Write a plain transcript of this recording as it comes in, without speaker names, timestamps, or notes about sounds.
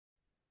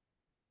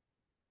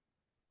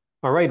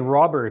All right,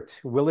 Robert,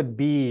 will it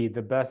be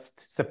the best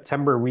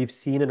September we've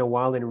seen in a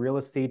while in real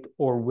estate,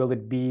 or will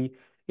it be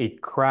a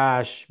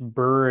crash,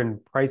 burn,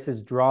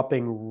 prices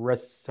dropping,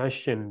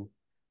 recession?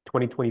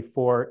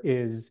 2024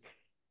 is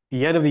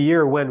the end of the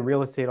year when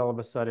real estate all of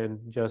a sudden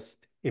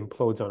just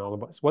implodes on all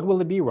of us. What will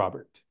it be,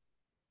 Robert?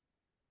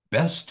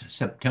 Best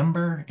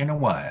September in a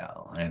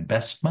while and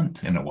best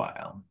month in a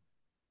while.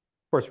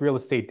 Of course, real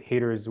estate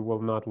haters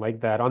will not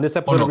like that. On this Oh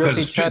episode of no, Real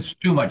because Estate Chat, it's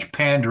too much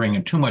pandering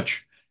and too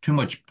much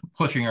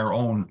pushing our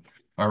own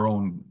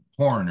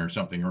horn or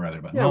something or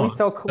other. But yeah, we no,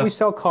 sell we that's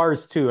sell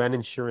cars too and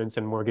insurance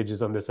and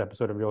mortgages on this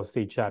episode of Real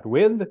Estate Chat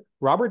with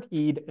Robert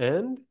Eid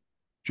and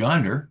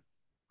Yonder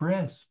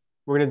Perez.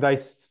 we're going to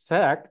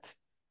dissect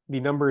the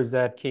numbers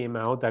that came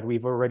out that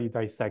we've already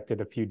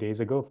dissected a few days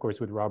ago. Of course,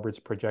 with Robert's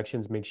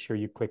projections, make sure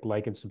you click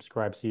like and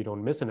subscribe so you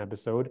don't miss an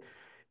episode.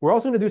 We're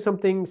also going to do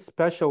something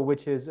special,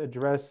 which is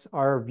address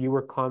our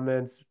viewer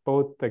comments,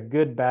 both the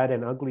good, bad,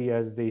 and ugly,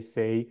 as they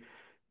say.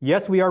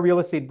 Yes, we are real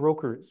estate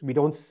brokers. We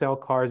don't sell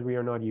cars. We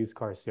are not used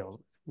car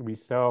salesmen. We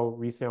sell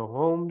resale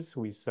homes.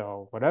 We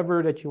sell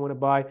whatever that you want to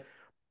buy.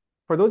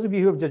 For those of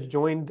you who have just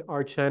joined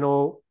our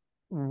channel,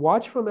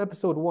 watch from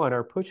episode one.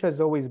 Our push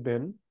has always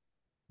been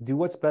do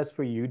what's best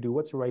for you, do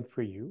what's right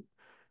for you.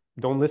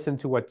 Don't listen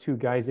to what two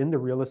guys in the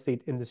real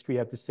estate industry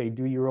have to say.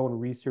 Do your own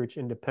research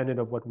independent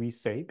of what we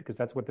say, because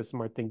that's what the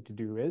smart thing to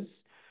do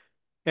is.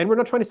 And we're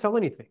not trying to sell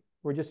anything.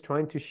 We're just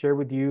trying to share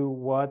with you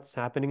what's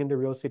happening in the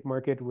real estate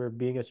market. We're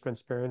being as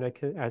transparent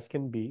as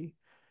can be.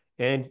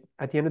 And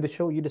at the end of the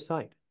show, you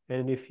decide.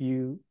 And if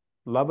you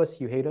love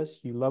us, you hate us,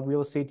 you love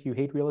real estate, you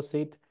hate real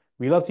estate,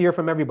 we love to hear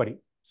from everybody.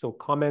 So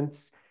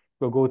comments,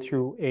 we'll go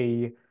through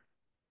a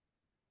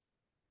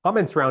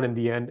comments round in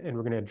the end, and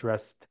we're going to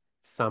address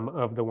some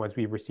of the ones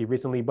we've received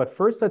recently. But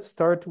first, let's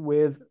start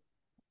with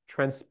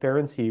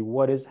transparency.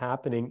 What is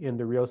happening in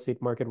the real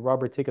estate market?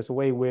 Robert, take us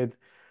away with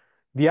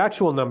the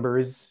actual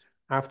numbers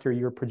after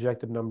your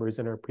projected numbers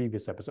in our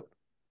previous episode.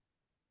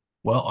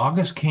 Well,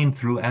 August came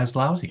through as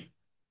lousy,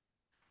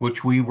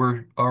 which we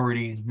were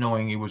already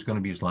knowing it was going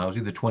to be as lousy,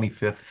 the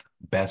 25th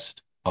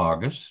best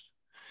August.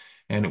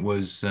 And it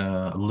was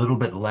a little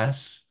bit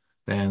less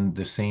than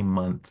the same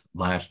month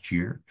last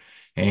year.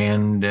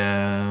 And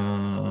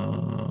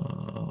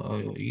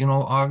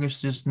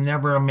August is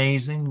never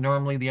amazing.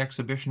 Normally, the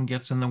exhibition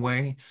gets in the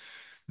way.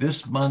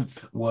 This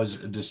month was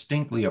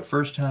distinctly a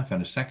first half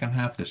and a second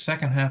half. The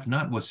second half,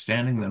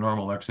 notwithstanding the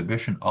normal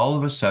exhibition, all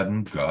of a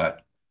sudden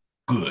got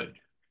good.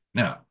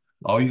 Now,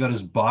 all you got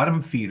is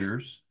bottom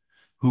feeders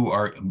who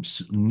are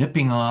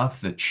nipping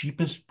off the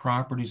cheapest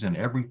properties in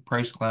every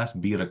price class,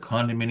 be it a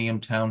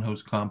condominium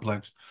townhouse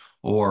complex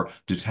or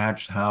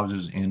detached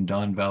houses in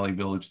Don Valley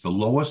Village. The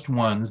lowest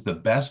ones, the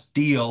best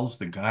deals,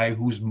 the guy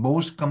who's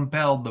most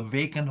compelled, the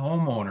vacant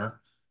homeowner,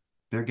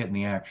 they're getting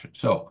the action.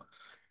 So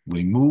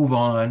we move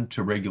on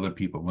to regular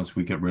people once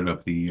we get rid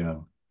of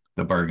the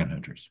bargain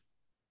hunters.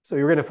 So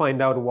you're going to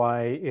find out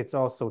why it's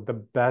also the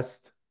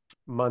best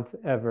month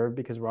ever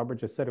because Robert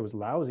just said it was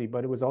lousy,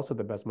 but it was also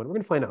the best month. We're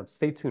going to find out.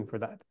 Stay tuned for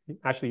that.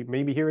 Actually,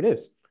 maybe here it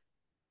is.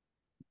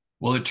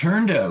 Well, it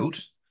turned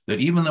out that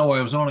even though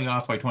I was only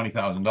off by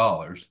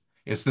 $20,000,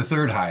 it's the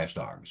third highest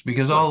August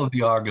because Right. all of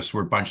the Augusts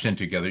were bunched in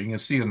together. You can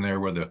see in there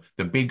where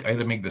the big, I had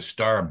to make the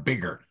star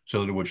bigger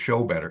so that it would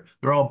show better.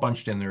 They're all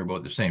bunched in there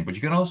about the same, but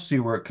you can also see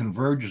where it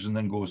converges and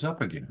then goes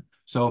up again.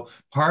 So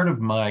part of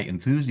my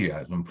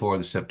enthusiasm for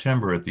the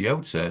September at the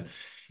outset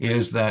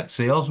is that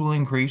sales will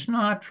increase,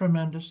 not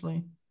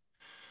tremendously,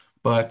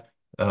 but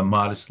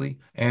modestly,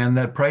 and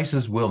that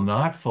prices will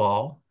not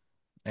fall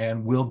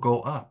and will go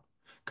up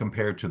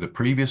compared to the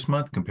previous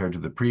month, compared to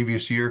the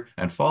previous year,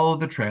 and follow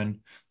the trend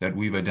that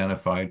we've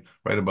identified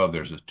right above.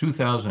 There's a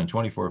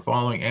 2024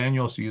 following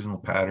annual seasonal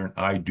pattern.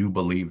 I do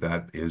believe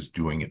that is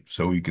doing it.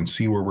 So you can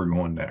see where we're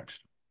going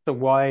next. So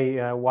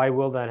why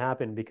will that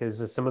happen?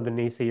 Because some of the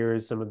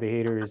naysayers, some of the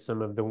haters,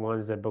 some of the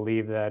ones that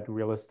believe that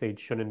real estate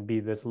shouldn't be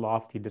this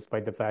lofty,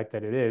 despite the fact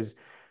that it is.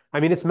 I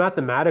mean, it's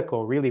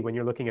mathematical, really, when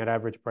you're looking at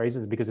average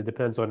prices, because it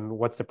depends on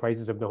what's the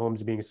prices of the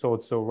homes being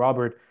sold. So,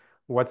 Robert,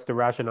 what's the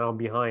rationale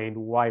behind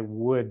why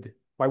would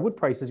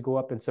prices go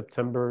up in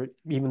September,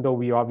 even though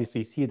we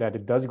obviously see that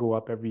it does go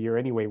up every year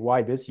anyway?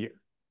 Why this year?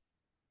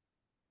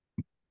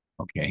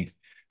 Okay.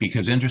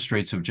 Because interest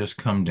rates have just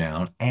come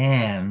down.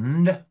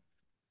 And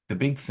the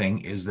big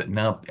thing is that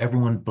now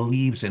everyone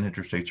believes in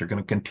interest rates are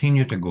going to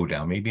continue to go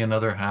down, maybe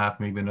another half,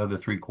 maybe another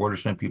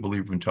three-quarters. Some people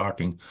even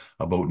talking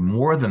about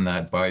more than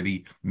that by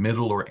the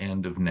middle or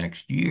end of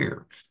next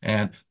year.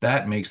 And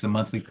that makes the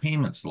monthly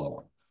payments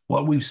lower.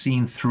 What we've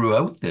seen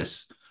throughout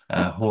this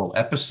whole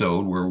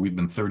episode, where we've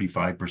been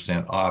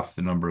 35% off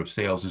the number of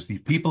sales, is these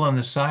people on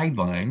the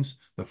sidelines,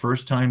 the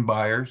first-time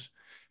buyers,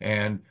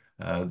 and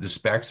the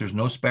specs. There's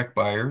no spec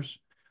buyers.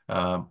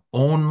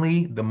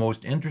 Only the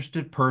most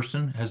interested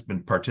person has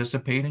been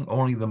participating.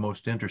 Only the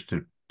most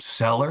interested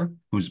seller,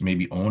 who's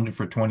maybe owned it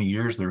for 20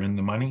 years, they're in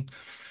the money.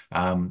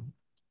 Um,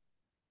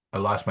 I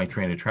lost my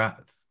train of track.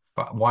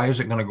 Why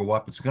is it going to go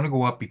up? It's going to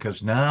go up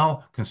because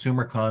now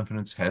consumer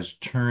confidence has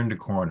turned a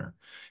corner,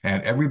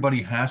 and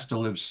everybody has to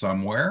live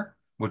somewhere.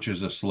 which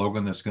is a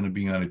slogan that's going to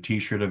be on a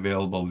t-shirt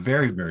available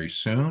very, very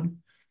soon.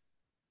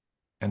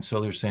 And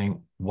so they're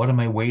saying, what am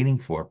I waiting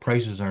for?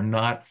 Prices are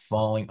not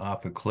falling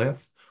off a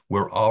cliff.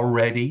 We're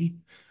already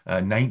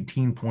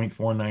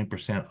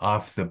 19.49%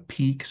 off the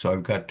peak. So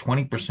I've got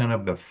 20%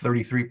 of the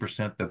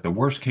 33% that the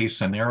worst case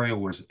scenario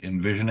was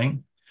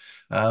envisioning.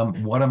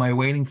 What am I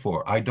waiting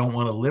for? I don't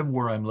want to live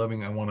where I'm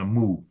living. I want to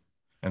move.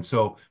 And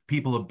so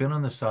people have been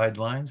on the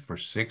sidelines for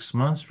 6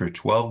 months, for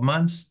 12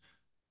 months.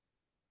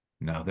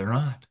 Now they're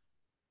not.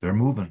 They're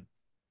moving.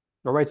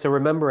 All right, so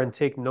remember and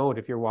take note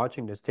if you're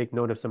watching this, take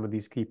note of some of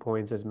these key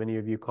points, as many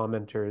of you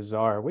commenters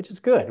are, which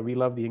is good. We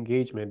love the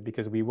engagement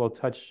because we will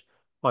touch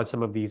on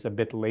some of these a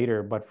bit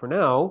later. But for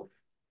now,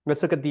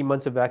 let's look at the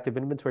months of active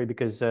inventory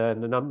because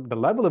the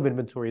level of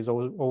inventory has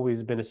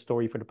always been a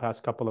story for the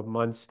past couple of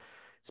months,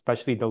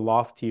 especially the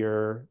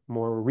loftier,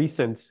 more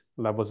recent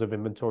levels of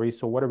inventory.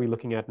 So what are we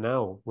looking at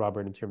now,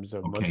 Robert, in terms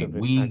of months Okay, of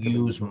we active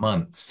use inventory?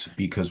 months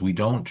because we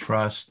don't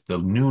trust the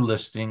new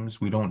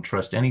listings. We don't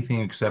trust anything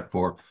except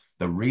for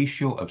the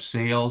ratio of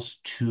sales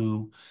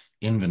to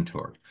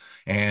inventory.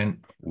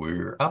 And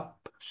we're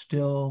up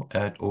still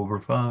at over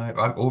five,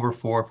 over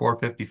four,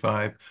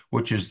 455,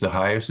 which is the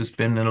highest it's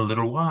been in a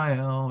little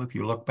while. If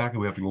you look back,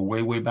 we have to go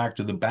way, way back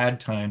to the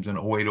bad times in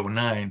 08,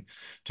 09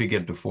 to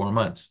get to 4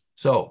 months.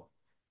 So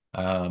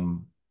we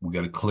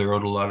got to clear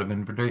out a lot of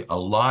inventory, a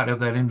lot of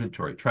that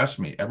inventory. Trust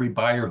me, every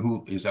buyer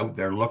who is out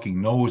there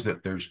looking knows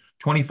that there's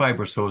 25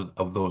 or so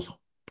of those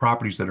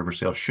properties that are for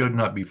sale should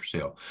not be for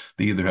sale.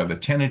 They either have a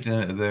tenant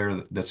in there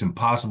that's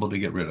impossible to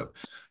get rid of.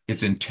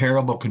 It's in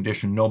terrible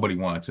condition. Nobody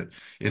wants it.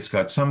 It's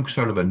got some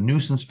sort of a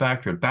nuisance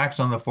factor. It backs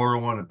on the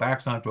 401. It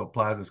backs onto a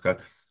plaza. It's got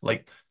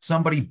like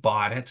somebody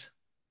bought it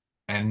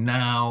and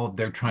now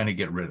they're trying to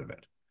get rid of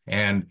it.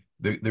 And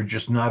they're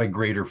just not a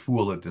greater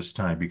fool at this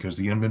time because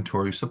the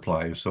inventory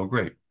supply is so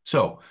great.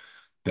 So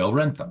they'll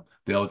rent them.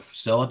 They'll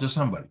sell it to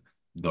somebody.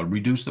 They'll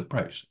reduce the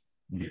price.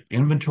 The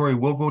inventory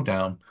will go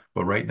down,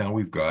 but right now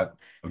we've got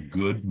a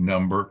good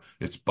number.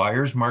 It's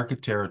buyer's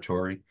market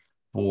territory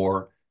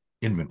for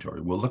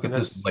inventory. We'll look And at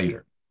this that's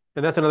later.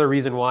 And that's another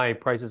reason why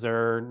prices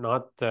are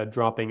not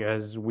dropping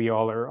as we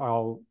all are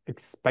all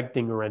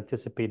expecting or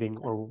anticipating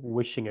or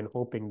wishing and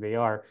hoping they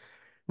are.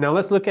 Now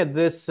let's look at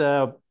this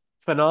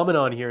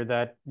phenomenon here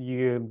that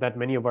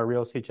many of our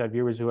real estate chat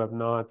viewers who have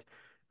not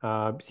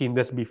seen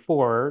this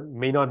before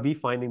may not be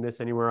finding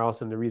this anywhere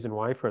else, and the reason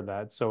why for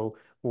that. So,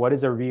 what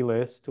is a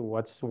relist?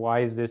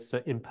 Why is this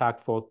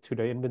impactful to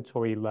the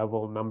inventory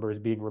level numbers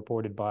being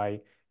reported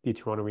by the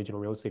Toronto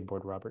Regional Real Estate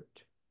Board, Robert?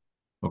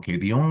 Okay,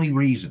 the only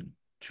reason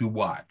to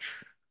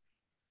watch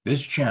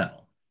this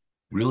channel,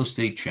 Real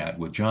Estate Chat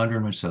with John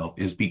and myself,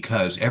 is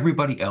because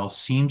everybody else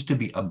seems to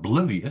be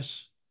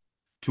oblivious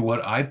to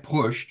what I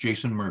pushed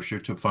Jason Mercer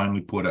to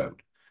finally put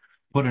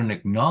an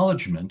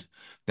acknowledgement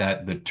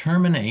that the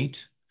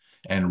terminate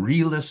and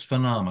relist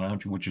phenomenon,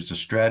 which is a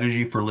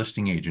strategy for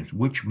listing agents,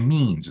 which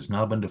means it's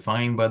now been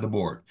defined by the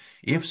board.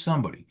 If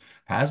somebody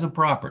has a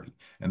property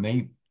and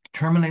they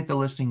terminate the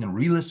listing and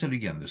relist it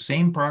again, the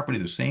same property,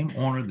 the same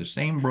owner, the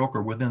same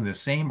broker within the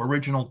same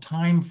original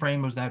time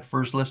frame as that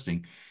first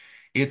listing,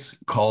 it's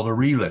called a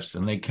relist,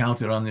 and they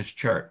count it on this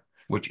chart,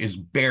 which is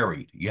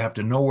buried. You have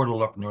to know where to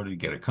look in order to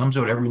get it. It comes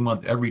out every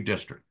month, every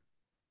district.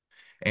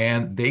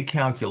 And they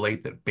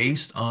calculate that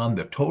based on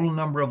the total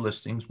number of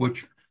listings,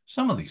 which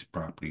some of these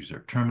properties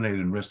are terminated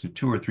and listed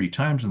 2 or 3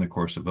 times in the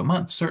course of a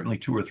month, certainly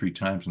 2 or 3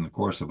 times in the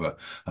course of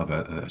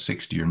a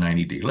 60 or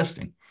 90-day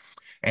listing.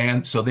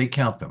 And so they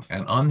count them.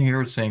 And on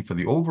here it's saying for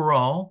the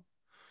overall,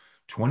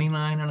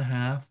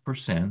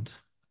 29.5%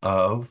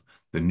 of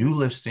the new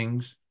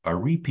listings are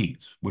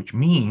repeats, which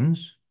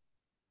means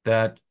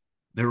that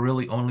they're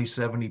really only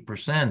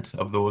 70%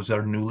 of those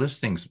are new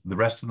listings. The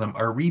rest of them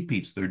are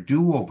repeats. They're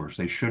do-overs.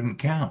 They shouldn't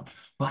count.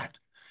 But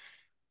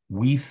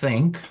we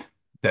think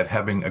that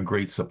having a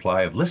great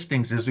supply of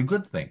listings is a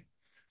good thing.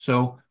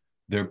 So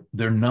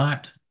they're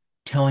not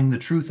telling the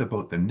truth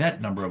about the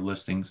net number of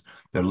listings.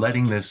 They're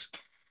letting this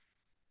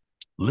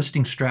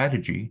listing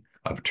strategy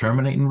of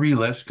terminate and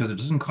relist, because it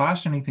doesn't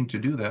cost anything to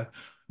do that.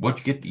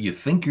 What you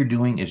think you're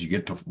doing is you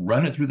get to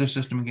run it through the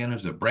system again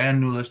as a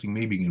brand new listing.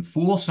 Maybe you can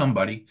fool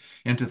somebody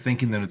into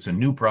thinking that it's a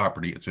new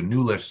property, it's a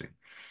new listing.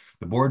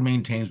 The board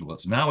maintains, well,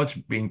 it's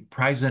being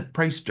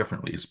priced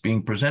differently. It's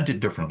being presented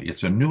differently.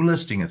 It's a new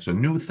listing. It's a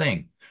new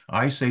thing.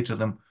 I say to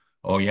them,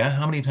 oh yeah,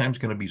 how many times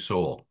can it be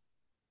sold?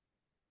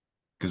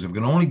 Because if it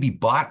can only be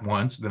bought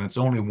once, then it's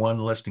only one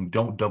listing.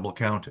 Don't double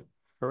count it.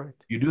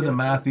 Correct. You do the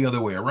math the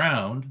other way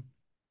around,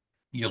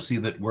 you'll see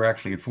that we're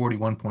actually at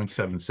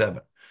 41.77.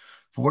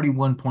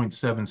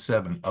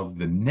 41.77 of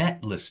the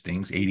net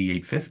listings,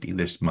 8850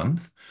 this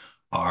month,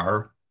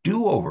 are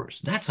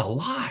do-overs. That's a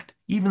lot.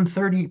 Even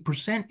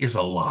 30% is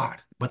a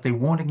lot, but they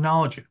won't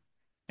acknowledge it.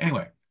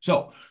 Anyway,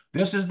 so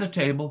this is the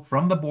table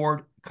from the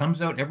board,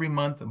 comes out every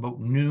month about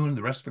noon.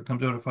 The rest of it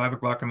comes out at 5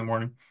 o'clock in the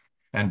morning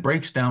and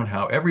breaks down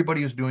how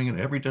everybody is doing in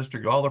every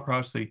district, all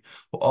across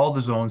all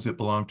the zones that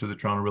belong to the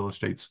Toronto Real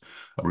Estate's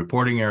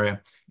reporting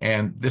area.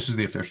 And this is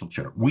the official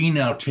chart. We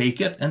now take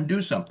it and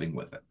do something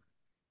with it.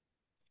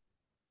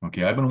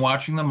 Okay, I've been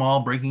watching them all,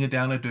 breaking it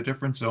down into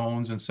different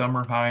zones, and some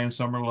are high and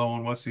some are low,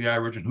 and what's the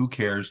average, and who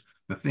cares?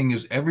 The thing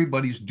is,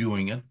 everybody's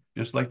doing it,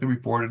 just like the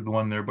reported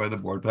one there by the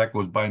board. That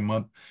goes by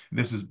month.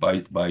 This is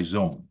by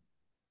zone.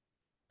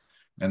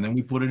 And then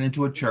we put it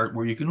into a chart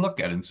where you can look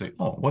at it and say,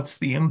 oh, what's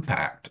the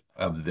impact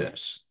of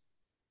this?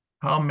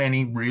 How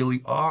many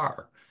really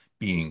are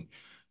being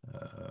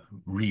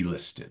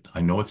relisted?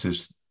 I know it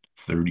says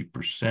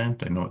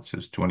 30%. I know it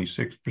says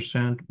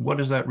 26%. What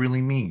does that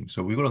really mean?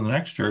 So we go to the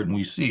next chart and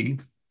we see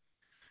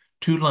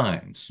two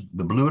lines.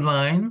 The blue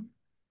line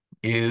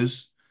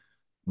is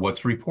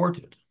what's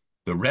reported.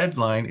 The red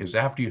line is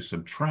after you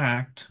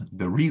subtract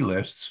the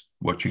relists,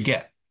 what you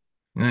get.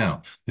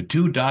 Now, the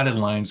two dotted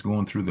lines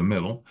going through the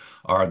middle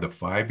are the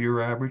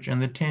 5-year average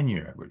and the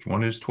 10-year average.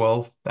 One is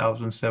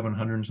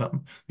 12,700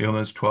 something. The other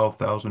is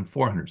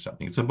 12,400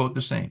 something. It's about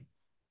the same.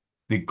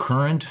 The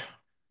current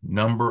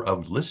number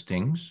of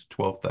listings,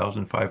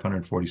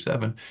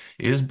 12,547,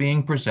 is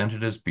being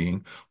presented as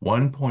being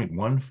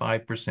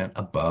 1.15%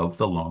 above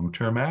the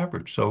long-term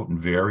average. So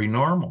very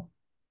normal.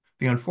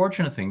 The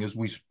unfortunate thing is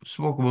we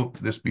spoke about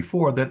this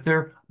before,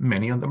 that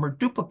many of them are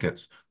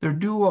duplicates. They're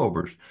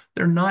do-overs.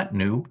 They're not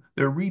new.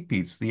 They're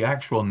repeats. The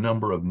actual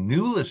number of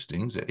new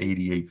listings at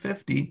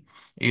 8,850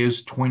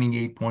 is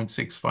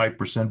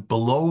 28.65%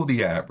 below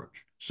the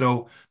average.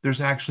 So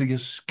there's actually a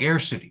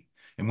scarcity.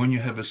 And when you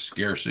have a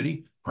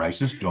scarcity,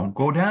 prices don't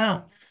go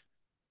down.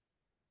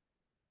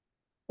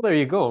 Well, there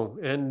you go.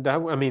 And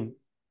I mean,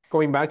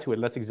 going back to it,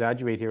 let's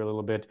exaggerate here a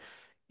little bit.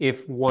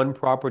 If one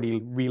property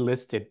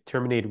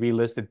terminate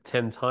relisted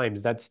 10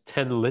 times, that's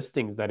 10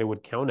 listings that it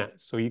would count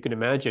as. So you can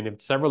imagine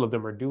if several of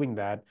them are doing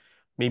that,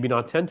 maybe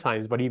not 10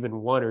 times, but even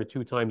one or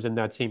two times in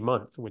that same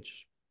month,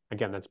 which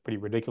again, that's pretty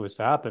ridiculous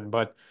to happen.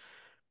 But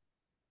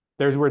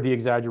there's where the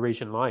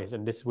exaggeration lies,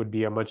 and this would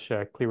be a much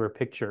clearer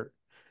picture.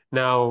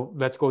 Now,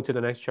 let's go to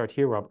the next chart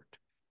here, Robert.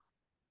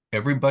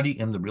 Everybody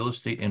in the real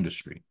estate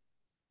industry,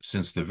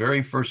 since the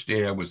very first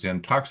day I was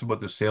in, talks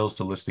about the sales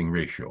to listing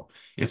ratio.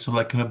 It's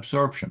like an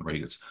absorption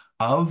rate. It's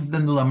of the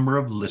number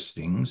of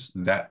listings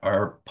that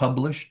are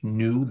published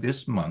new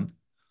this month.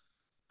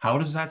 How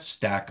does that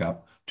stack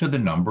up to the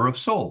number of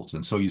solds?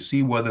 And so you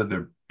see whether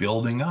they're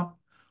building up,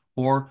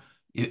 or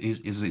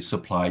is the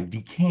supply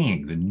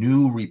decaying, the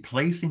new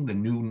replacing the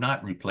new,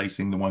 not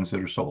replacing the ones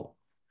that are sold.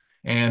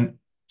 And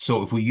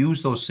so if we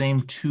use those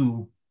same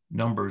two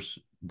numbers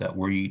that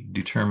we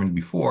determined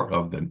before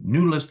of the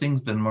new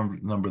listings, the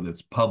number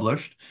that's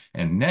published,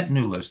 and net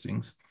new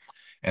listings,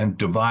 and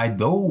divide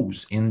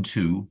those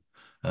into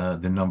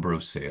the number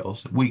of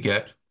sales, we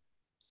get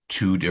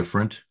two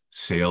different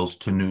sales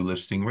to new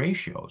listing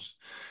ratios.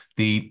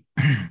 The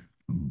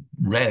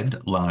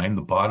red line,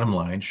 the bottom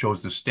line,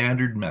 shows the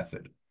standard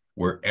method,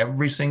 where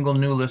every single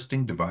new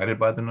listing divided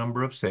by the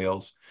number of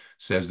sales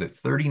says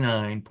that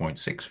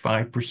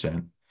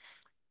 39.65%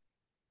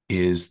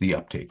 is the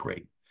uptake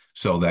rate.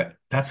 So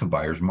that's a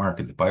buyer's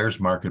market. The buyer's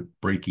market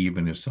break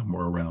even is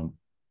somewhere around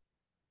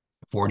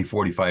 40,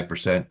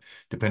 45%,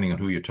 depending on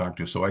who you talk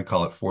to. So I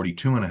call it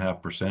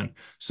 42.5%.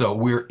 So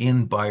we're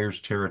in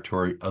buyer's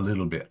territory a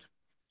little bit.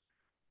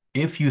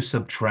 If you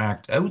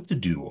subtract out the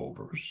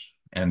do-overs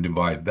and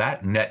divide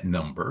that net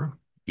number,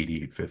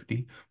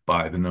 8,850,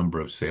 by the number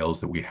of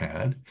sales that we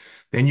had,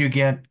 then you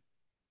get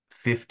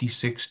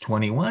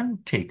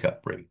 56.21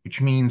 take-up rate,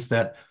 which means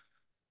that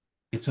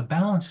it's a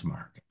balanced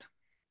market.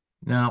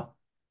 Now,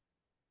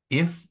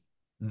 if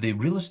the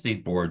real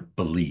estate board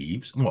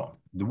believes,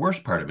 well, the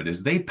worst part of it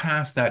is they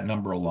pass that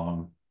number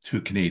along to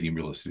Canadian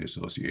Real Estate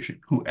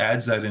Association, who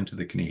adds that into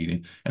the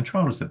Canadian, and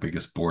Toronto's the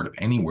biggest board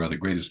anywhere, the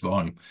greatest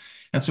volume.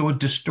 And so it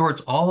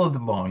distorts all of the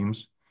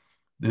volumes,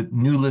 the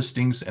new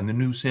listings and the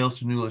new sales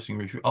to new listing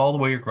ratio all the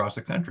way across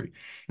the country.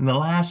 In the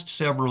last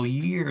several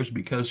years,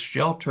 because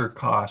shelter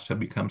costs have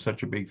become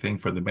such a big thing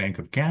for the Bank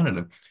of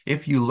Canada,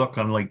 if you look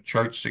on like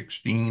chart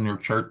 16 or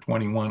chart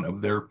 21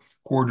 of their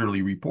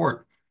quarterly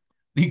report,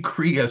 the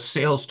CREA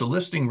sales to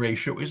listing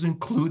ratio is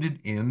included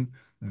in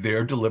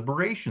their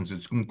deliberations.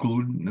 It's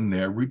included in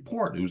their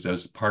report. It was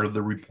as part of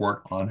the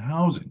report on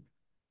housing.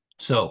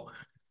 So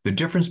the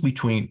difference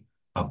between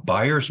a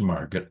buyer's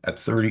market at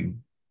 39%,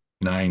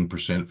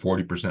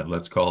 40%,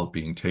 let's call it,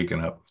 being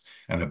taken up,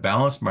 and a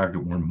balanced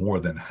market where more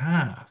than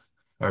half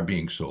are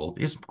being sold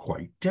is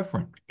quite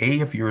different.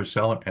 A, if you're a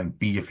seller, and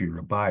B, if you're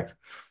a buyer.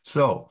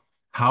 So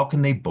how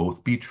can they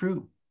both be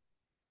true?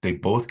 They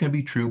both can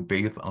be true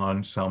based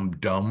on some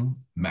dumb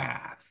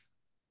math.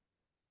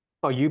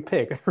 Oh, you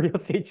pick. Real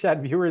estate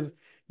chat viewers,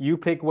 you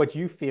pick what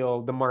you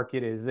feel the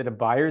market is. Is it a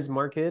buyer's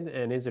market?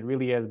 And is it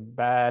really as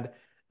bad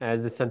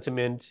as the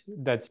sentiment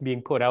that's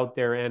being put out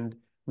there and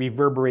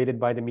reverberated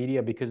by the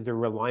media because they're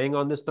relying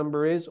on this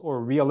number is?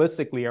 Or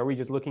realistically, are we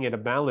just looking at a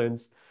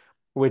balance,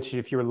 which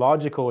if you're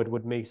logical, it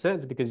would make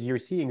sense because you're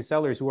seeing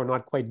sellers who are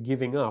not quite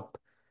giving up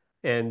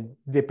and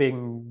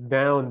dipping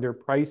down their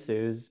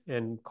prices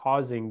and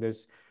causing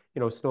this,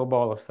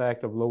 snowball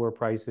effect of lower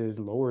prices,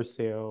 lower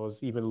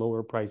sales, even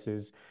lower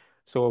prices.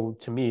 So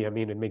to me, I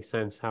mean, it makes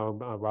sense how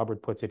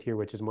Robert puts it here,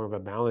 which is more of a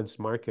balanced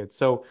market.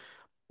 So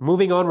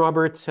moving on,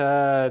 Robert,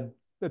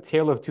 a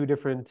tale of two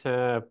different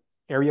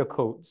area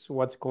codes.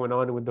 What's going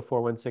on with the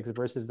 416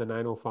 versus the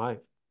 905?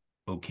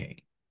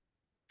 Okay.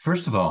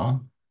 First of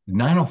all,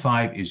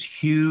 905 is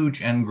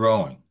huge and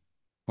growing.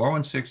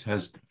 416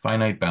 has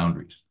finite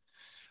boundaries.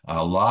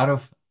 A lot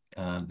of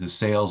the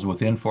sales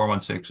within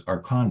 416 are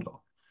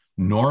condo.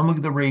 Normally,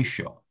 the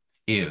ratio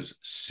is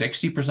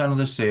 60% of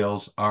the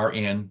sales are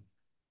in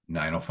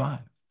 905.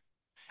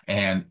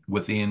 And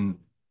within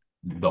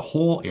the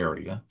whole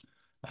area,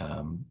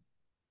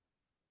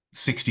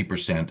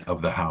 60%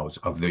 of the house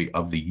of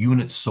the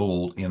units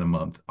sold in a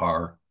month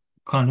are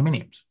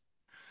condominiums.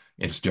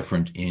 It's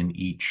different in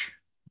each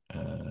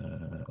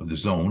of the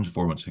zones,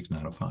 416,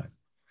 905.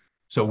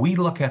 So we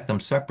look at them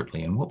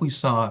separately. And what we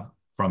saw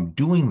from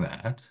doing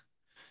that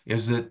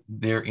is that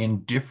they're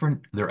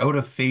out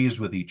of phase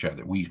with each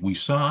other. We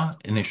saw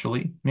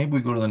initially, maybe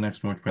we go to the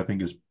next one, which I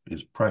think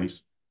is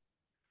price.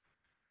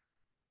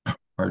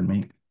 Pardon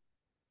me.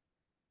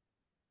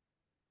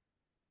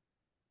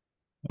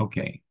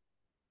 Okay.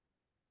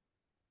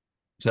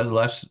 Is that the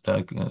last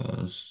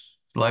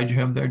slide you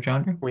have there,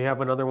 John? We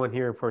have another one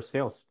here for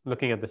sales,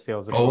 looking at the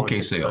sales of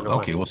Okay, 416 and sales.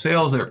 905. Okay, well,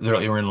 sales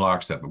they're in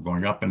lockstep of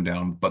going up and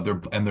down, but they're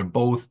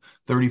both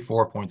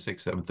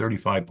 34.67,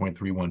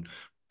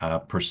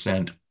 35.31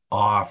 percent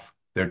off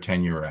their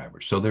 10-year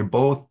average. So they're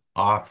both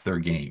off their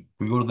game. If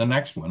we go to the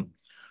next one,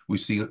 we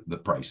see the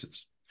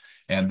prices.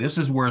 And this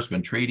is where it's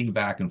been trading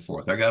back and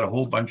forth. I got a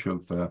whole bunch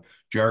of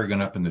jargon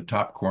up in the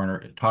top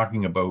corner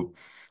talking about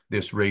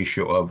this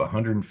ratio of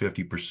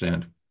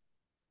 150%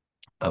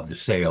 of the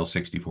sales,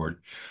 64,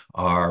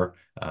 are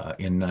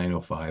in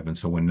 905. And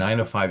so when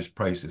 905's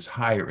price is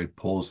higher, it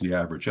pulls the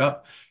average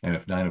up. And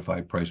if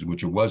 905 prices,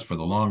 which it was for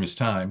the longest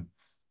time,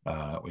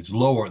 it's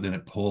lower, then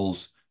it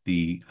pulls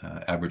the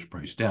average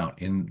price down.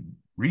 In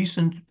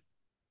recent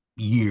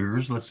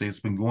years, let's say it's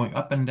been going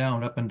up and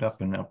down, up and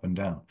up and up and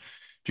down.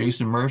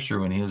 Jason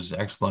Mercer, in his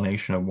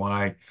explanation of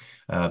why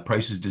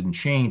prices didn't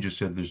change, has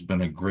said there's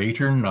been a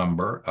greater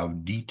number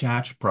of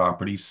detached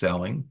properties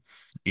selling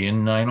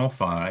in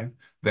 905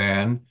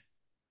 than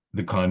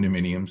the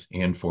condominiums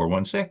in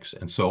 416.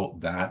 And so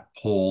that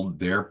pulled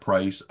their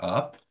price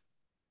up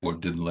or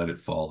didn't let it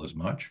fall as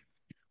much.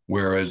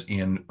 Whereas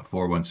in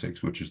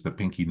 416, which is the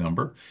pinky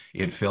number,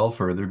 it fell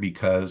further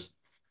because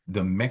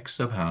the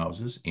mix of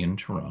houses in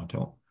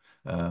Toronto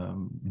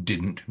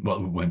it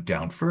went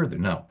down further.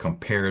 Now,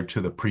 compared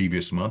to the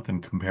previous month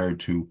and compared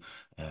to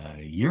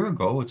a year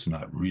ago, it's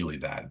not really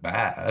that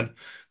bad.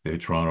 The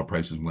Toronto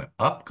prices went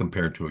up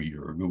compared to a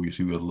year ago. We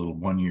see we have a little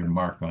 1 year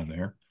mark on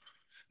there.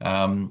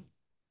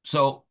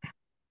 So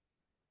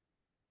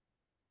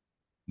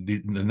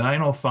the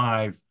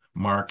 905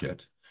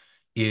 market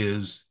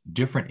is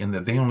different in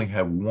that they only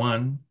have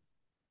one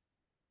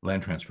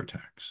land transfer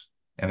tax.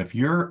 And if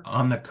you're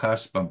on the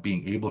cusp of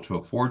being able to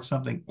afford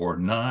something or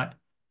not,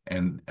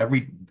 and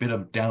every bit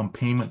of down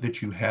payment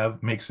that you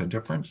have makes a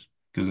difference,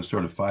 because it's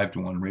sort of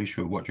 5-to-1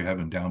 ratio of what you have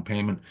in down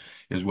payment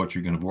is what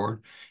you're going to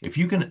afford. If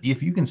you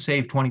can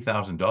save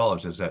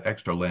 $20,000 as that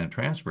extra land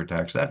transfer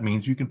tax, that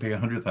means you can pay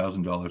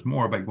 $100,000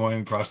 more by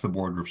going across the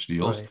border of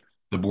Steeles, Right.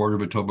 the border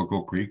of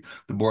Etobicoke Creek,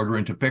 the border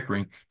into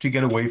Pickering to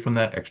get away from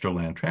that extra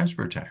land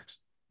transfer tax.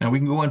 Now we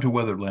can go into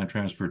whether land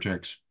transfer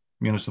tax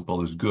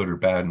municipal is good or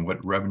bad and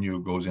what revenue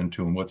it goes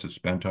into and what's it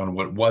spent on,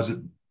 what was it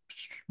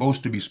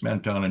supposed to be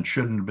spent on and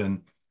shouldn't have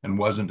been and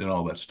wasn't and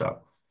all that stuff.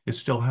 It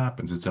still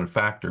happens. It's a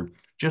factor,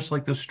 just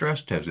like the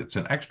stress test. It's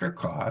an extra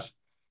cost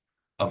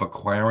of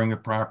acquiring a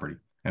property,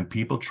 and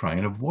people try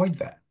and avoid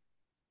that.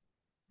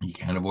 You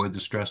can't avoid the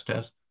stress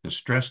test. The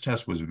stress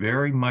test was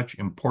very much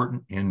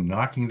important in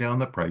knocking down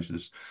the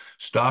prices,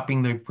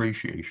 stopping the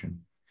appreciation,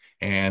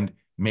 and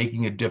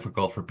making it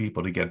difficult for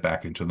people to get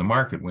back into the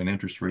market when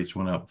interest rates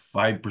went up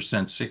 5%,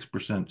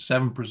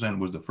 6%, 7%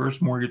 was the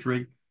first mortgage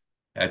rate.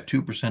 Add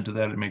 2% to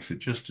that, it makes it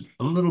just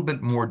a little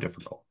bit more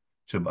difficult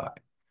to buy.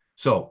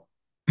 So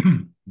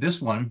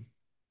this one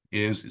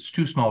it's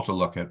too small to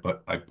look at,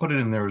 but I put it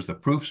in there as the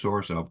proof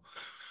source of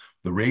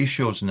the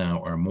ratios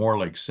now are more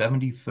like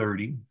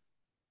 70-30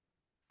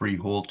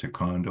 freehold to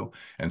condo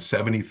and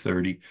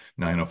 70-30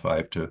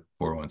 905 to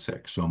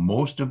 416. So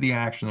most of the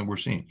action that we're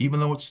seeing, even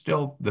though it's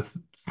still the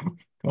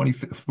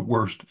 25th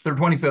worst,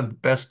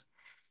 25th best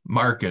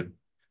market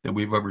that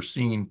we've ever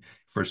seen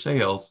for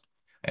sales,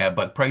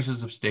 but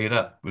prices have stayed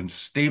up, been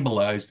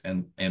stabilized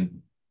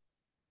and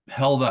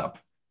held up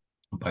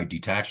by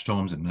detached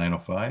homes at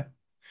 905.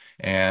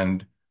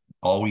 And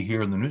all we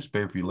hear in the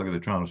newspaper, if you look at the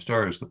Toronto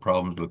Star, is the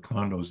problems with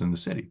condos in the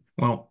city.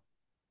 Well,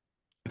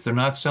 if they're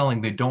not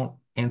selling, they don't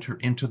enter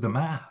into the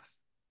math.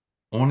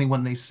 Only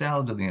when they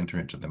sell do they enter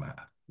into the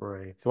math.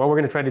 Right. So what we're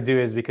going to try to do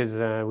is because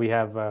we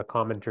have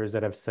commenters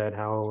that have said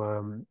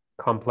how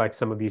complex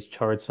some of these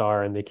charts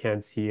are and they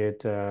can't see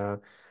it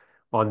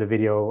on the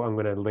video. I'm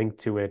going to link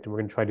to it. And we're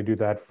going to try to do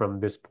that from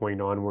this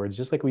point onwards,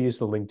 just like we used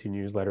to link to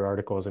newsletter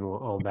articles and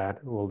all that.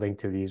 We'll link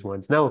to these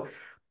ones. Now,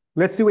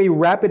 let's do a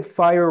rapid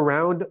fire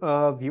round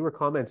of viewer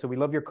comments. So we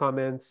love your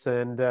comments.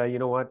 And you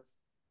know what?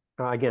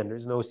 Again,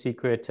 there's no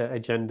secret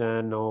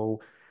agenda, no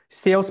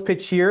Sales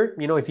pitch here.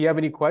 If you have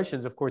any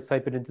questions, of course,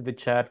 type it into the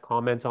chat,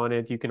 comment on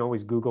it. You can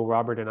always Google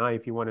Robert and I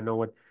if you want to know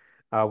what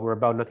we're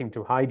about. Nothing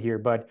to hide here.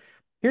 But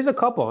here's a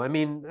couple.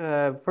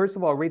 First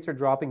of all, rates are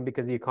dropping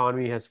because the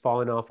economy has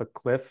fallen off a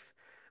cliff.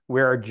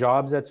 Where are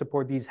jobs that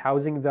support these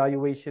housing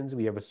valuations?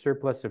 We have a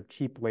surplus of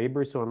cheap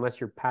labor. So unless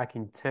you're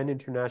packing 10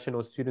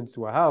 international students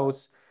to a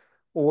house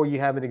or you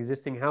have an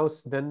existing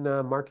house, then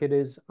the market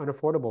is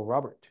unaffordable,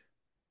 Robert.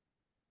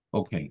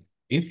 Okay,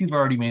 if you've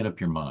already made up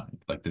your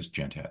mind, like this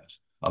gent has,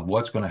 of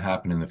what's going to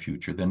happen in the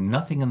future, then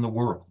nothing in the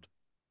world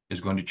is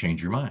going to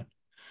change your mind.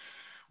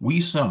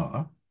 We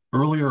saw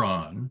earlier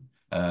on,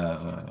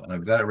 and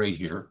I've got it right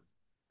here,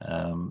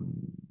 um,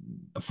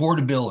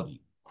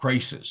 affordability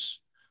crisis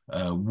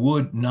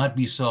would not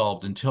be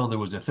solved until there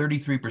was a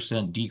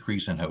 33%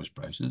 decrease in house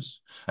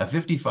prices, a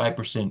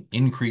 55%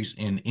 increase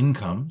in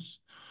incomes,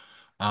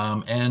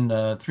 and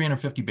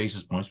 350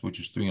 basis points, which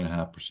is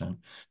 3.5%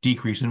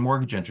 decrease in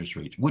mortgage interest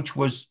rates, which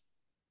was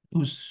it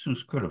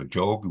was kind of a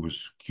joke. It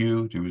was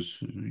cute. It was,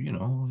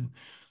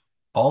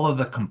 all of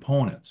the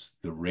components,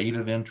 the rate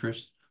of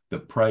interest, the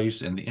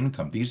price, and the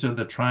income. These are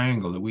the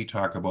triangle that we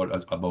talk about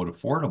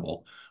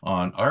affordable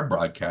on our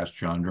broadcast,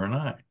 Chandra and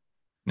I.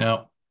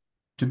 Now,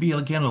 to be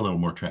again a little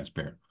more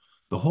transparent,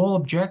 the whole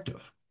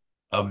objective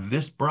of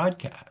this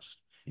broadcast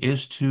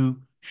is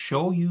to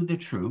show you the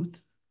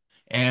truth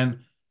and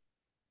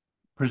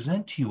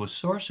present to you a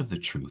source of the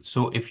truth.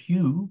 So if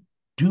you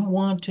do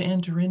want to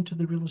enter into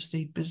the real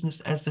estate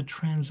business as a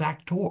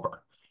transactor,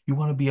 you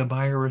want to be a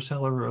buyer or a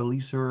seller or a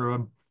leaser or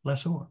a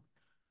lessor,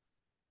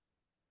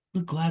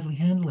 we'll gladly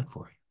handle it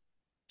for you.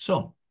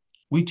 So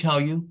we tell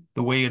you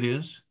the way it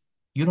is.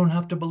 You don't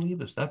have to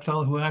believe us. That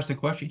fellow who asked the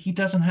question, he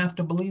doesn't have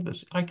to believe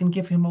us. I can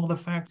give him all the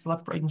facts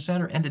left, right, and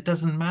center, and it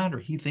doesn't matter.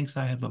 He thinks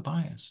I have a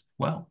bias.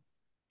 Well,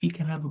 he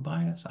can have a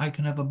bias. I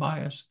can have a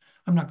bias.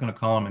 I'm not going to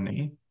call him a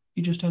name.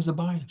 He just has a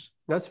bias.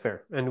 That's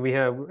fair. And we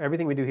have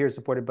everything we do here is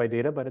supported by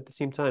data, but at the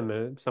same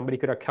time, somebody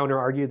could counter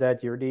argue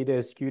that your data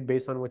is skewed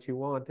based on what you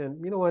want.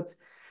 And you know what?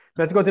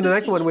 Let's go to the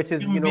next one, which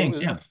is, Human beings,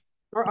 yeah.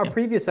 our Yeah.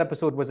 previous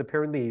episode was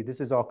apparently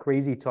this is all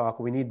crazy talk.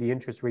 We need the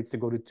interest rates to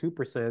go to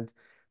 2%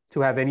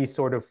 to have any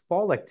sort of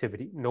fall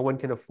activity. No one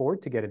can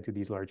afford to get into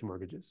these large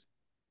mortgages.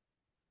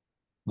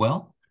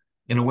 Well,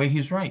 in a way,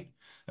 he's right.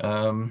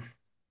 Um,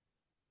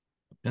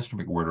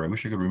 Mr. McWhorter, I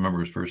wish I could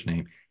remember his first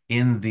name,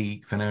 in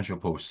the Financial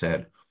Post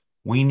said,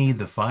 we need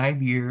the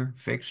 5-year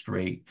fixed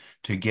rate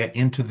to get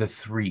into the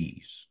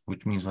threes,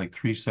 which means like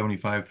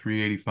 375,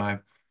 385,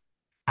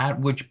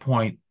 at which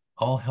point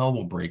all hell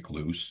will break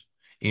loose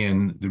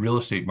in the real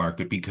estate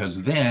market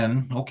because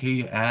then, okay,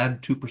 you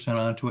add 2%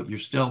 onto it,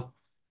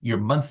 your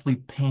monthly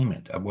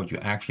payment of what you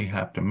actually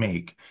have to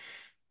make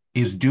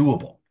is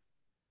doable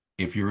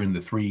if you're in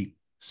the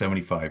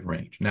 375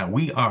 range. Now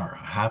we are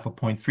half a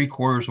point,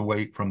 3/4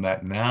 away from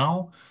that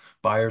now.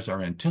 Buyers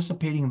are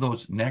anticipating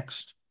those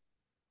next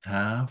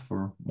half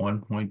or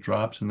 1 point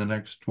drops in the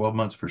next 12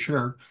 months for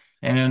sure.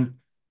 And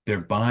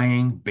they're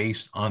buying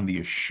based on the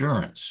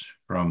assurance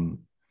from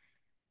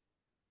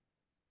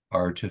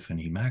our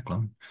Tiffany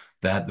Macklem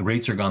that the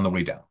rates are gone the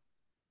way down.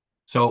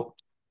 So,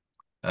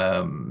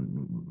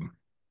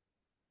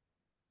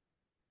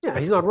 Yeah,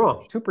 he's not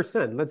wrong.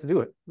 2%, let's do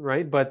it,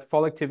 right? But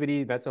fall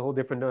activity, that's a whole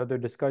different other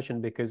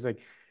discussion because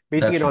like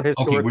basing that's it on right.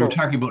 Okay, we were historical,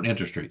 talking about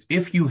interest rates.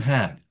 If you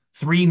had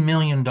 $3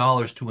 million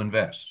to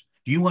invest,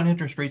 do you want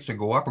interest rates to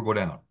go up or go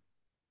down?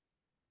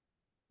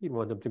 you'd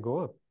want them to go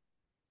up.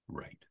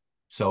 Right.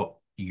 So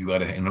you got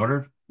to, in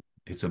order,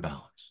 it's a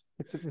balance.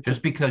 It's a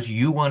Just because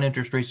you want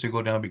interest rates to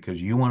go down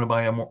because you want to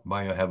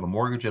have a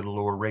mortgage at a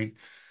lower rate,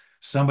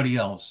 somebody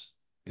else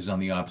is on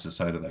the opposite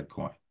side of that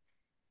coin.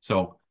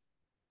 So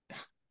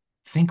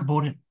think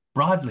about it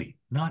broadly,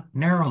 not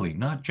narrowly,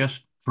 not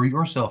just for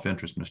your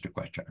self-interest, Mr.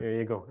 Questioner. There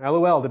you go.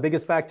 LOL, the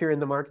biggest factor in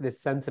the market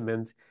is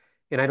sentiment.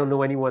 And I don't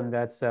know anyone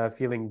that's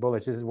feeling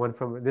bullish. This is one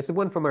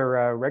from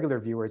our regular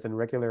viewers and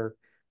regular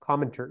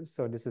commenters.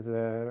 So this is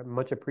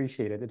much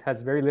appreciated. It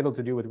has very little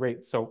to do with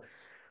rates. So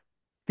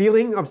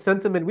feeling of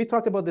sentiment, we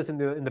talked about this in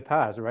the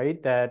past,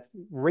 right? That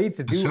rates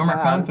do Consumer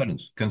have,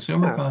 confidence,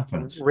 consumer yeah,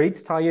 confidence.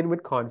 rates tie in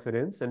with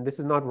confidence, and this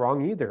is not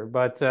wrong either.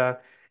 But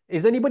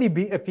is anybody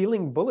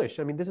feeling bullish?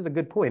 I mean, this is a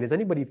good point. Is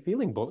anybody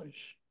feeling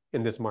bullish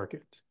in this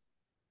market?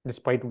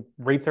 Despite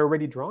rates are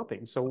already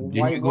dropping. So Didn't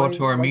why you go why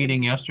to our why is it?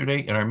 meeting yesterday?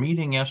 In our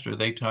meeting yesterday,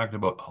 they talked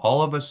about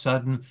all of a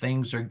sudden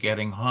things are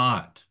getting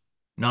hot.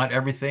 Not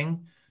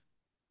everything,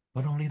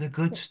 but only the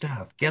good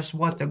stuff. Guess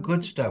what? The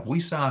good stuff.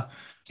 We saw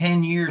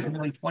 10 years,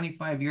 nearly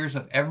 25 years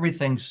of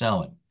everything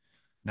selling.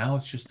 Now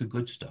it's just the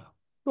good stuff.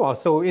 Well,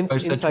 so It's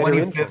the insider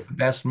info, 25th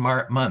best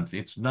month.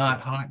 It's not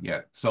hot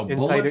yet. So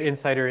insider bullish.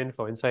 insider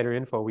info, insider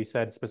info. We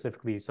said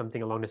specifically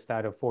something along the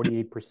stat of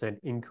 48%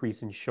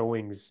 increase in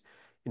showings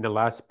in the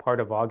last part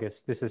of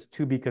August. This is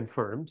to be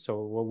confirmed,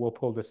 so we'll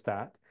pull the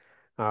stat.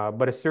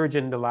 But a surge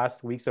in the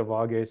last weeks of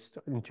August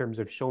in terms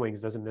of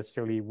showings doesn't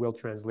necessarily will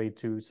translate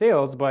to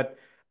sales, but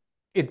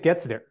it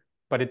gets there.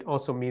 But it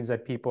also means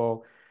that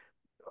people,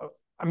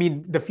 I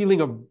mean, the feeling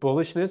of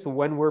bullishness,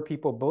 when were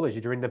people bullish?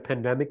 During the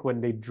pandemic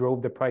when they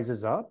drove the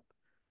prices up?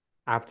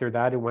 After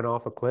that, it went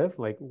off a cliff.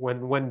 Like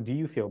when do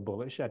you feel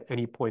bullish at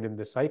any point in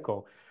the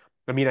cycle?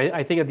 I mean,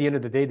 I think at the end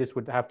of the day, this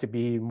would have to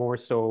be more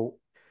so,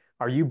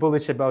 are you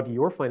bullish about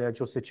your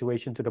financial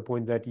situation to the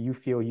point that you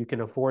feel you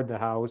can afford the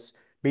house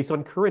based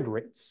on current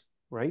rates,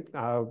 right?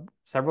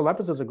 Several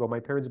episodes ago, my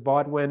parents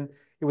bought when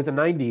it was the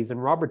 90s,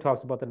 and Robert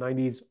talks about the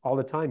 90s all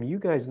the time. You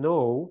guys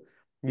know,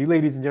 you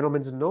ladies and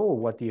gentlemen know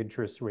what the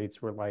interest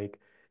rates were like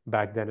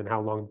back then and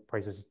how long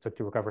prices took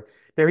to recover.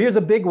 Now, here's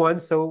a big one.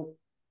 So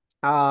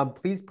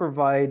please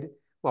provide,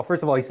 well,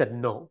 first of all, he said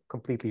no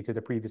completely to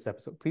the previous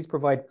episode. Please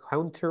provide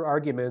counter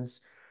arguments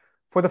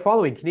for the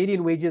following.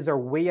 Canadian wages are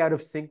way out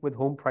of sync with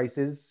home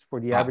prices. For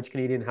the Ah, average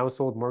Canadian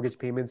household, mortgage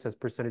payments as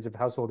percentage of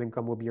household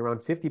income will be around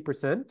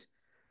 50%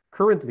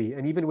 currently,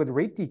 and even with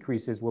rate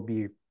decreases will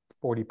be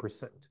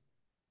 40%.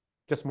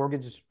 Just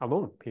mortgage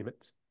alone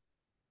payments.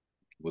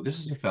 well, this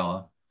is a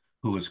fella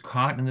who was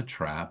caught in the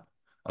trap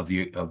of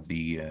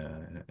the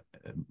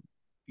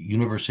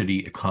university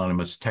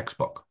economist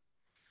textbook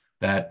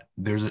that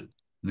the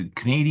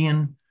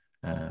Canadian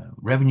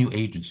Revenue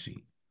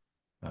Agency,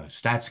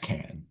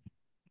 StatsCan,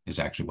 is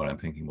actually what I'm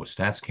thinking was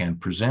StatsCan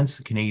presents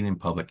the Canadian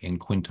public in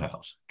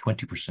quintiles,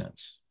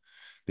 20%.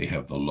 They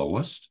have the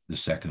lowest, the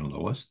second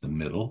lowest, the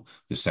middle,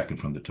 the second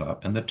from the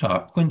top, and the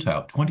top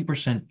quintile,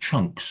 20%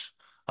 chunks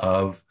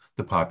of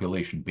the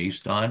population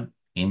based on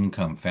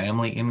income,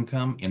 family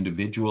income,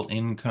 individual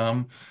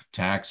income,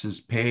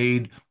 taxes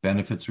paid,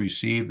 benefits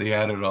received. They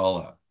add it all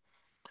up.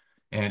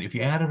 And if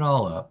you add it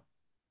all up,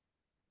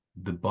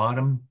 the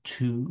bottom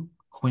two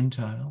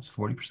quintiles,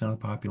 40% of the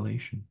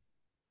population,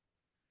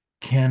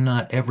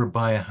 cannot ever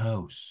buy a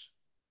house.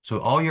 So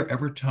all you're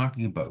ever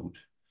talking about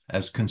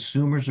as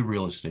consumers of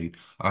real estate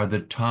are the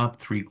top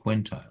three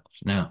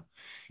quintiles. Now,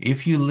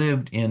 if you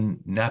lived in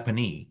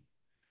Napanee,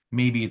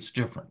 maybe it's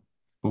different,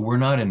 but we're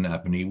not in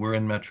Napanee, we're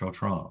in Metro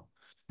Toronto.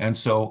 And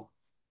so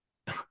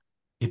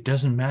it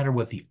doesn't matter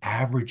what the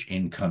average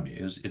income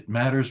is. It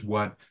matters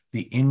what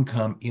the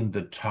income in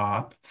the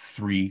top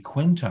three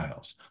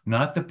quintiles,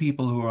 not the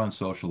people who are on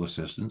social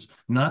assistance,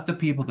 not the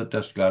people that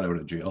just got out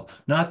of jail,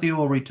 not the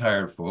old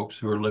retired folks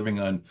who are living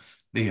on,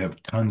 they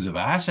have tons of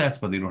assets,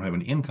 but they don't have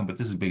an income, but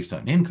this is based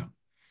on income.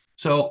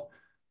 So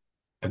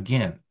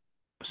again,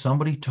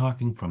 somebody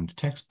talking from the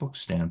textbook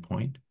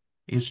standpoint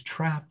is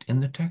trapped in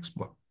the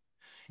textbook.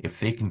 If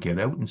they can get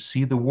out and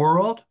see the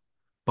world,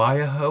 buy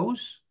a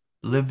house,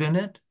 live in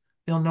it,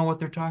 they'll know what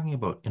they're talking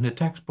about. In a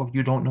textbook,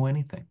 you don't know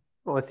anything.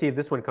 Well, let's see if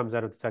this one comes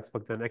out of the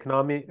textbook then.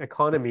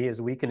 Economy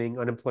is weakening.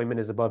 Unemployment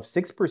is above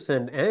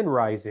 6% and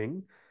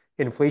rising.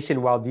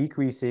 Inflation, while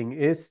decreasing,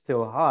 is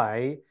still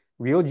high.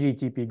 Real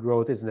GDP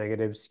growth is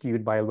negative,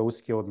 skewed by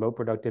low-skilled,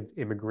 low-productive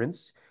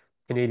immigrants.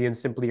 Canadians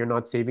simply are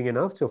not saving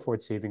enough to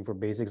afford saving for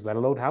basics, let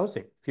alone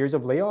housing. Fears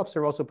of layoffs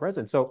are also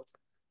present. So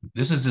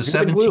This is a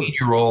doom and gloom.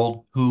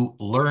 17-year-old who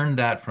learned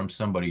that from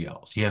somebody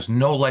else. He has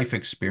no life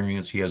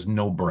experience. He has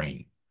no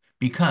brain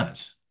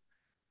because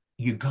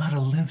you got to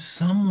live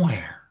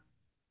somewhere.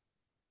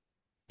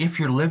 If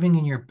you're living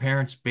in your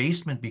parents'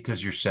 basement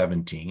because you're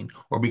 17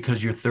 or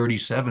because you're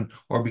 37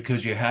 or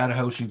because you had a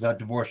house and got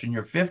divorced and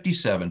you're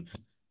 57,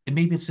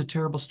 maybe it's a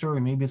terrible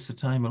story. Maybe it's the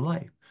time of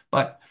life.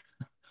 But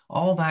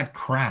all that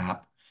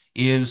crap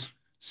is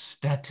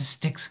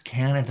Statistics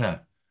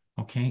Canada.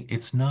 Okay.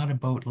 It's not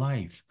about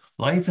life.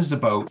 Life is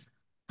about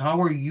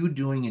how are you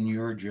doing in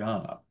your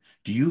job?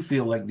 Do you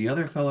feel like the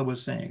other fellow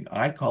was saying,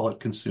 I call it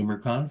consumer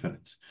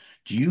confidence.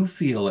 Do you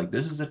feel like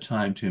this is a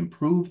time to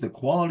improve the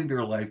quality of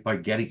your life by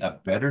getting a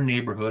better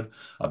neighborhood,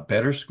 a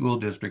better school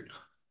district,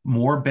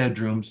 more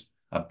bedrooms,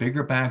 a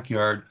bigger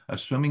backyard, a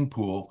swimming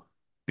pool,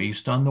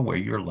 based on the way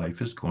your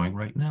life is going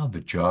right now, the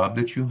job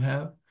that you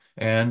have,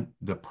 and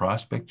the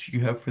prospects you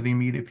have for the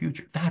immediate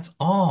future. That's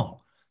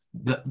all.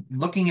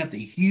 Looking at the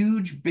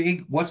huge,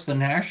 big, what's the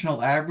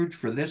national average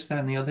for this, that,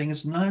 and the other thing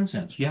is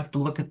nonsense. You have to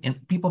look at,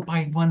 and people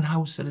buy one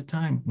house at a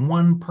time,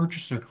 one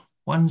purchaser,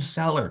 one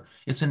seller.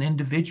 It's an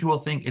individual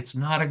thing. It's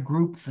not a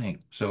group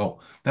thing. So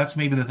that's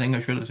maybe the thing I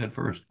should have said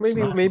first. It's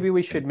Maybe not a maybe group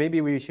we thing. should maybe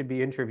we should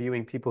be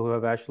interviewing people who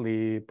have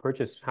actually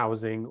purchased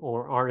housing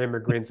or are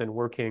immigrants and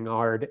working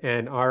hard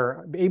and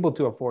are able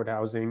to afford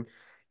housing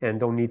and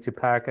don't need to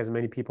pack as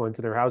many people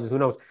into their houses. Who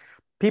knows?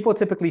 People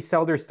typically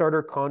sell their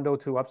starter condo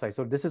to upsize.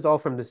 So this is all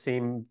from the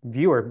same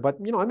viewer. But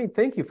I mean,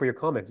 thank you for your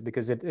comments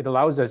because it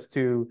allows us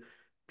to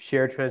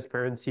share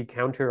transparency,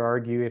 counter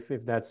argue if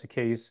that's the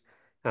case,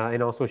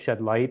 and also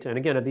shed light. And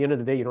again, at the end of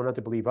the day, you don't have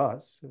to believe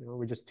us.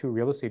 We're just two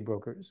real estate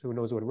brokers. Who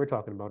knows what we're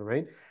talking about,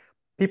 right?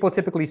 People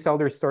typically sell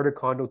their starter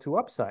condo to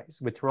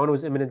upsize. With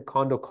Toronto's imminent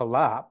condo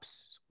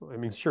collapse, I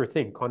mean, sure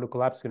thing, condo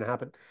collapse is going to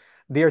happen.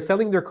 They are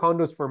selling their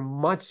condos for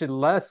much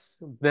less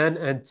than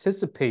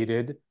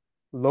anticipated,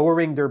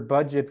 lowering their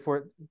budget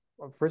for,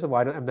 first of all,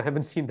 I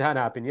haven't seen that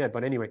happen yet.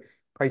 But anyway,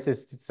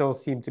 prices still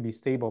seem to be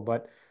stable.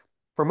 But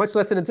for much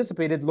less than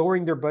anticipated,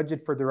 lowering their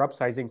budget for their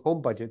upsizing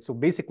home budget. So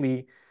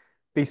basically,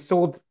 they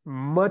sold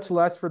much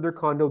less for their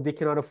condo. They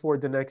cannot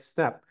afford the next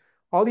step.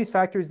 All these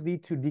factors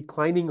lead to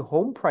declining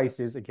home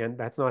prices. Again,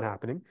 that's not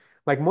happening.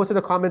 Like most of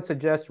the comments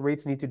suggest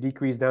rates need to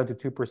decrease down to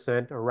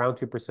 2%, around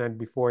 2%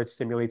 before it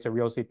stimulates a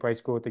real estate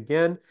price growth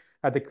again.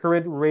 At the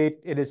current rate,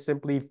 it is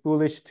simply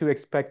foolish to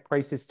expect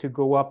prices to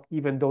go up,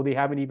 even though they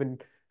haven't even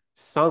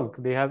sunk.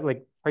 They have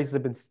like prices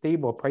have been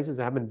stable. Prices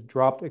haven't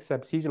dropped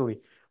except seasonally.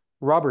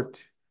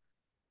 Robert,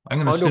 I'm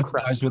going to condo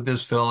sympathize crash. with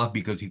this fella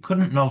because he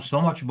couldn't know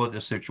so much about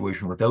this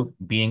situation without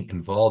being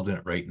involved in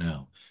it right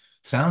now.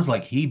 Sounds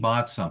like he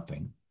bought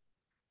something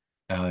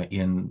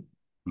in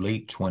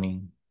late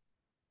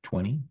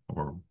 2020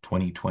 or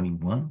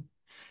 2021,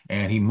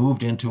 and he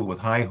moved into it with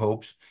high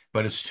hopes,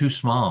 but it's too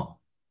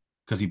small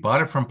because he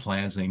bought it from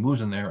plans and he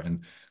moves in there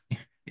and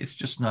it's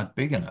just not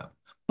big enough.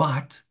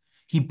 But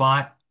he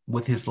bought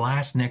with his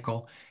last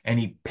nickel and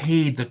he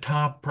paid the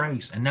top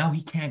price. And now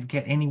he can't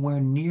get anywhere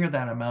near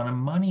that amount of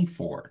money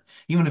for it.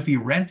 Even if he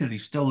rented,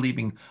 he's still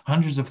leaving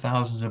hundreds of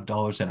thousands of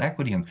dollars in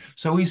equity. And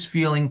so he's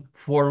feeling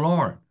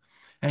forlorn.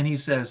 And he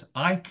says,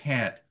 I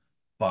can't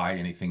buy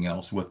anything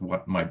else with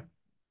what my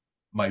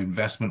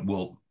investment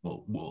will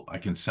I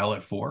can sell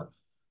it for.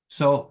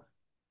 So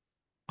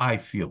I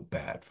feel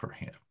bad for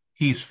him.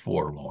 He's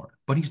forlorn,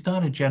 but he's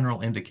not a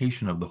general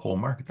indication of the whole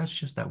market. That's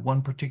just that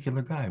one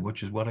particular guy,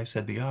 which is what I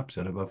said the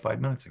opposite about 5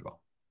 minutes ago.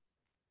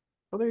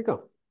 Well, there you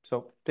go.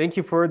 So thank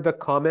you for the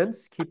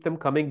comments. Keep them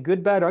coming.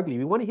 Good, bad, ugly.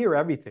 We want to hear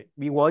everything.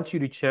 We want you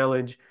to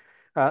challenge.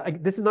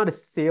 This is not a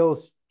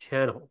sales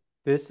channel.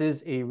 This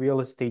is a real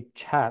estate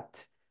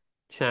chat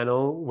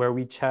channel where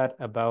we chat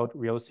about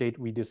real estate.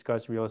 We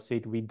discuss real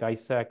estate. We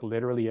dissect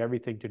literally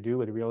everything to do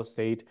with real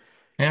estate.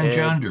 And And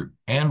John Drew,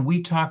 and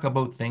we talk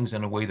about things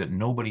in a way that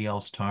nobody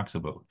else talks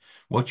about.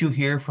 What you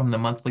hear from the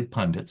monthly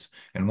pundits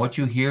and what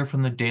you hear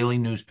from the daily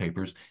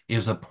newspapers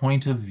is a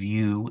point of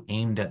view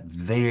aimed at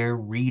their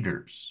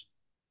readers,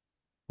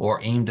 or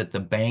aimed at the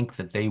bank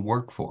that they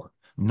work for.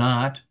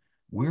 Not,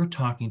 we're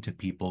talking to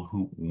people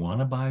who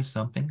want to buy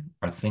something,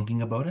 are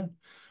thinking about it,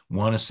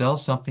 want to sell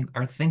something,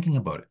 are thinking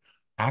about it.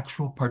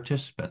 Actual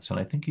participants. And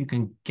I think you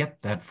can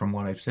get that from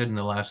what I've said in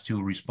the last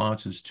two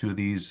responses to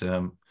these,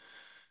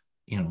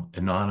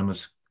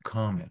 anonymous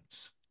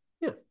comments.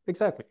 yeah,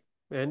 exactly.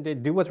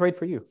 And do what's right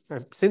for you.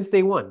 Since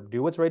day one,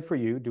 do what's right for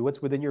you. Do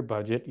what's within your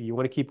budget. You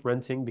want to keep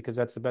renting because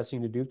that's the best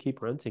thing to do.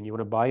 Keep renting. You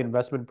want to buy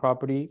investment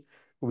property.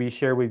 We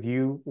share with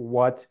you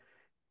what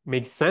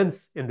makes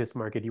sense in this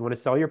market. You want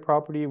to sell your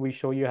property, we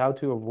show you how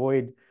to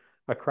avoid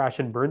a crash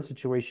and burn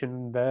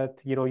situation that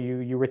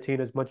you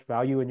retain as much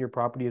value in your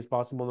property as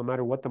possible, no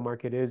matter what the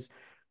market is.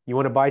 You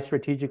want to buy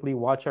strategically,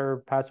 watch our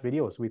past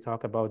videos. We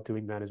talk about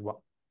doing that as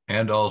well.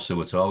 And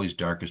also, it's always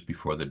darkest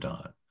before the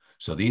dawn.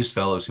 So these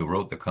fellows who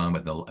wrote the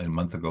comment a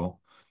month ago,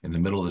 in the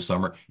middle of the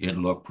summer, it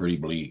looked pretty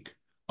bleak.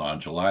 On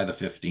July the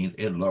 15th,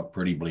 it looked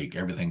pretty bleak.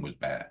 Everything was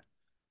bad.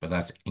 But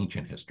that's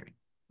ancient history.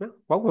 Yeah.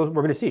 Well, we're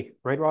going to see,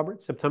 right,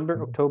 Robert?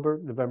 September, October,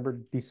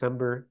 November,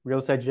 December. Real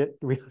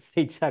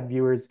estate chat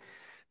viewers.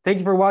 Thank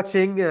you for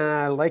watching.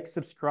 Like,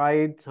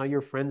 subscribe, tell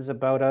your friends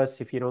about us.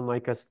 If you don't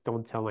like us,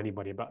 don't tell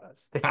anybody about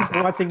us. Thanks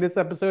for watching this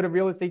episode of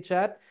Real Estate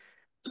Chat.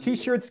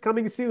 T-shirts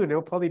coming soon.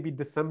 It'll probably be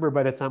December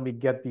by the time we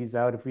get these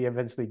out, if we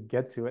eventually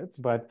get to it.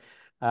 But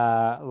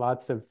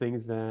lots of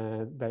things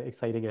that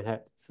exciting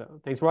ahead. So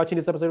thanks for watching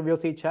this episode of Real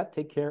Estate Chat.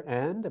 Take care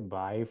and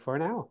bye for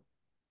now.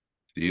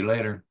 See you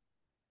later.